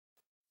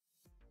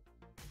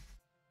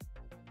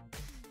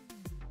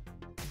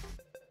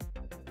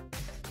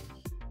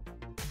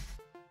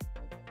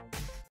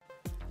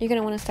You're going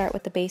to want to start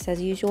with the base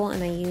as usual,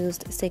 and I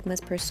used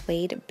Sigma's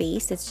Persuade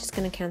base. It's just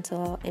going to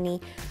cancel out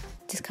any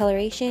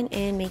discoloration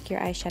and make your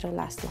eyeshadow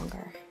last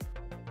longer.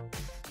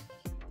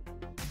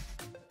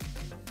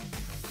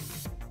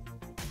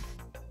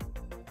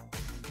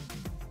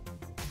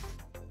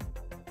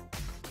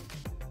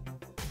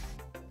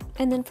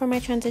 And then for my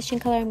transition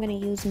color, I'm going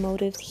to use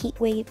Motive's Heat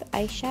Wave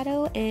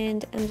eyeshadow,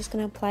 and I'm just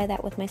going to apply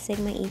that with my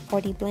Sigma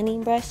E40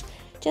 blending brush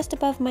just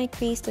above my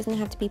crease. Doesn't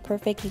have to be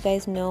perfect. You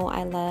guys know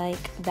I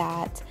like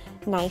that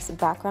nice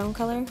background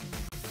color,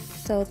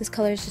 so this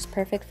color is just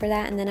perfect for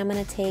that. And then I'm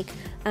going to take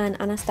an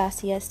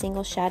Anastasia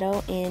single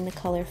shadow in the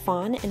color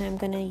Fawn, and I'm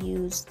going to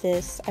use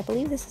this, I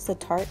believe this is a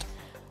Tarte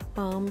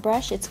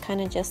brush. It's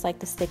kind of just like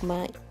the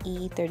Sigma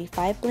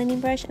E35 blending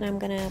brush, and I'm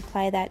going to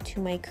apply that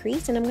to my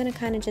crease, and I'm going to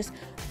kind of just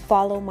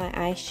follow my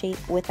eye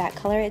shape with that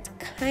color. It's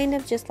kind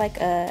of just like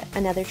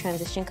another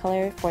transition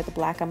color for the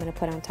black I'm going to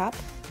put on top.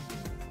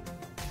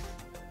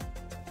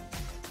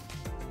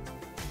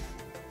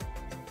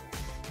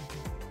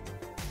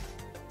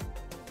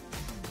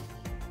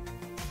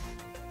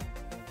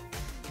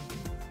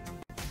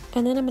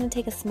 And then I'm going to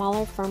take a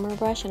smaller, firmer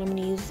brush, and I'm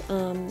going to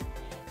use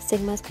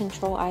Sigma's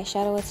Control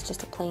eyeshadow. It's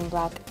just a plain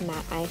black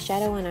matte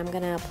eyeshadow, and I'm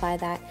going to apply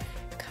that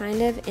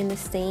kind of in the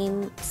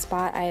same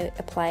spot I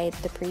applied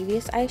the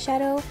previous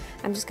eyeshadow.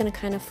 I'm just going to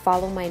kind of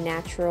follow my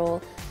natural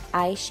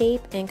eye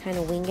shape and kind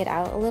of wing it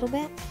out a little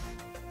bit.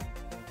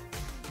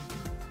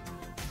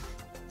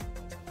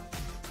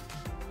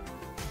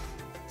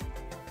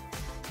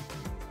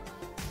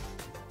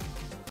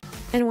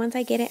 And once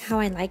I get it how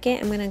I like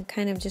it, I'm going to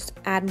kind of just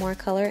add more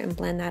color and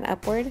blend that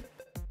upward.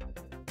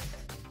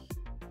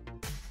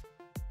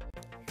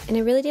 And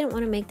I really didn't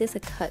want to make this a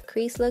cut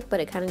crease look,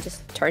 but it kind of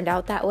just turned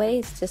out that way.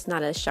 It's just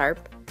not as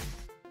sharp.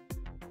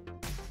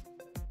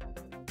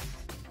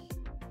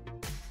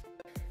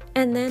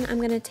 And then I'm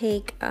going to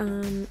take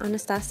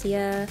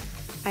Anastasia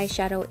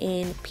eyeshadow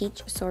in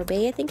Peach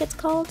Sorbet, I think it's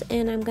called,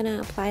 and I'm going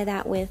to apply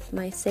that with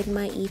my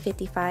Sigma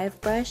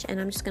E55 brush, and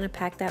I'm just going to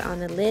pack that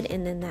on the lid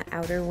and then that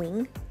outer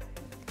wing.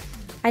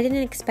 I didn't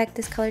expect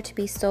this color to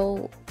be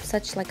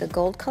such like a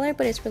gold color,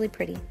 but it's really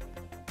pretty.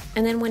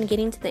 And then when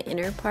getting to the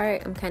inner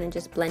part, I'm kind of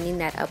just blending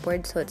that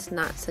upward so it's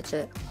not such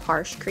a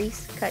harsh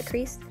crease, cut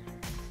crease.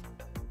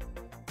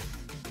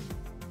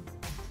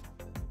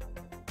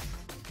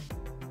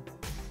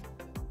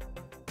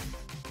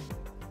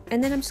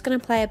 And then I'm just going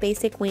to apply a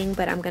basic wing,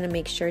 but I'm going to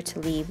make sure to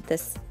leave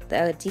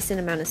a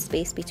decent amount of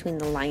space between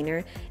the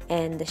liner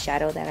and the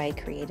shadow that I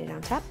created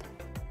on top.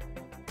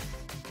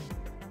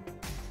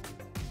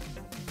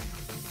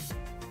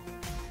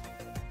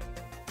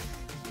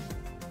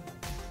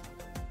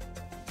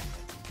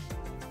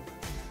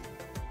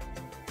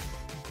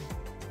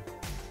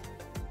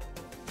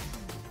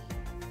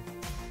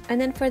 And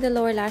then for the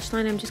lower lash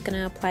line, I'm just going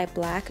to apply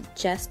black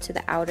just to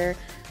the outer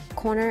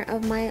corner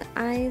of my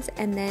eyes,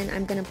 and then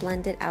I'm going to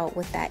blend it out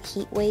with that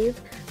Heat Wave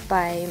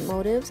by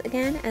Motives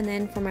again. And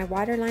then for my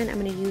waterline, I'm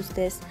going to use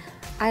this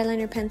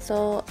eyeliner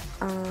pencil.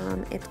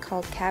 It's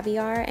called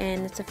Caviar,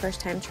 and it's the first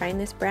time trying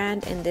this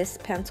brand, and this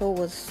pencil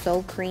was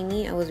so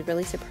creamy. I was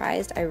really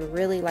surprised. I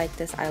really like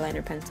this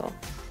eyeliner pencil.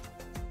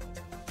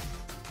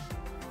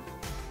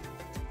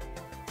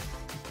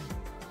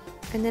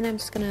 And then I'm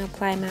just going to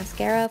apply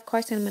mascara. Of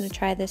course, I'm going to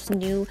try this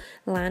new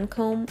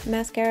Lancome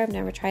mascara. I've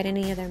never tried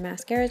any other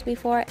mascaras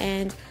before,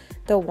 and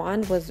the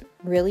wand was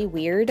really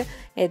weird.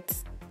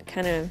 It's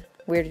kind of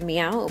weirded me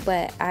out,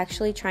 but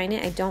actually trying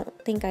it, I don't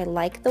think I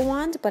like the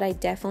wand, but I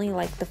definitely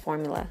like the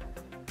formula.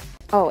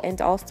 Oh, and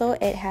also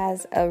it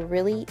has a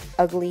really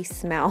ugly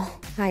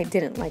smell. I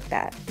didn't like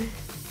that.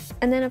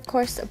 And then of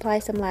course apply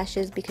some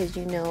lashes, because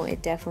you know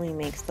it definitely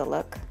makes the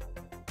look.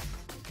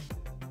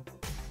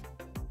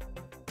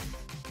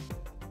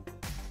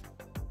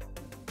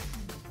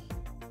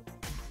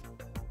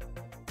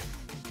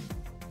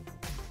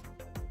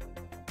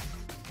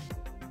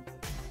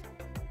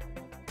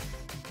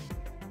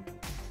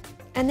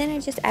 And then I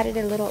just added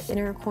a little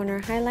inner corner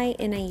highlight,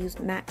 and I used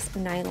MAC's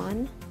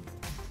Nylon.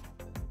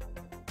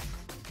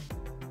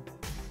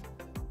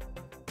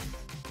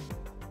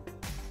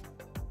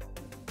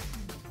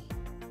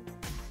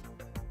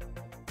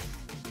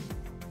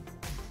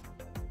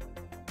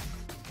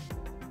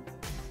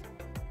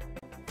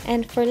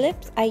 And for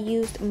lips, I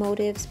used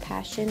Motive's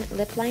Passion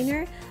lip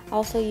liner.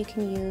 Also, you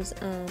can use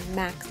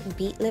MAC's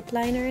Beat lip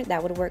liner.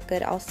 That would work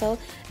good also.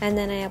 And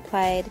then I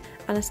applied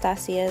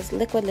Anastasia's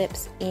liquid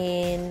lips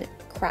in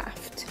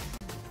Craft.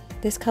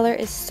 This color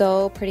is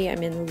so pretty.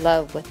 I'm in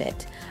love with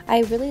it.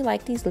 I really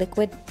like these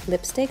liquid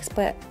lipsticks,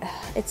 but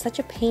it's such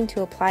a pain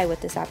to apply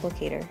with this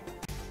applicator.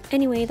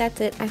 Anyway,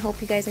 that's it. I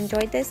hope you guys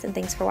enjoyed this, and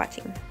thanks for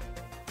watching.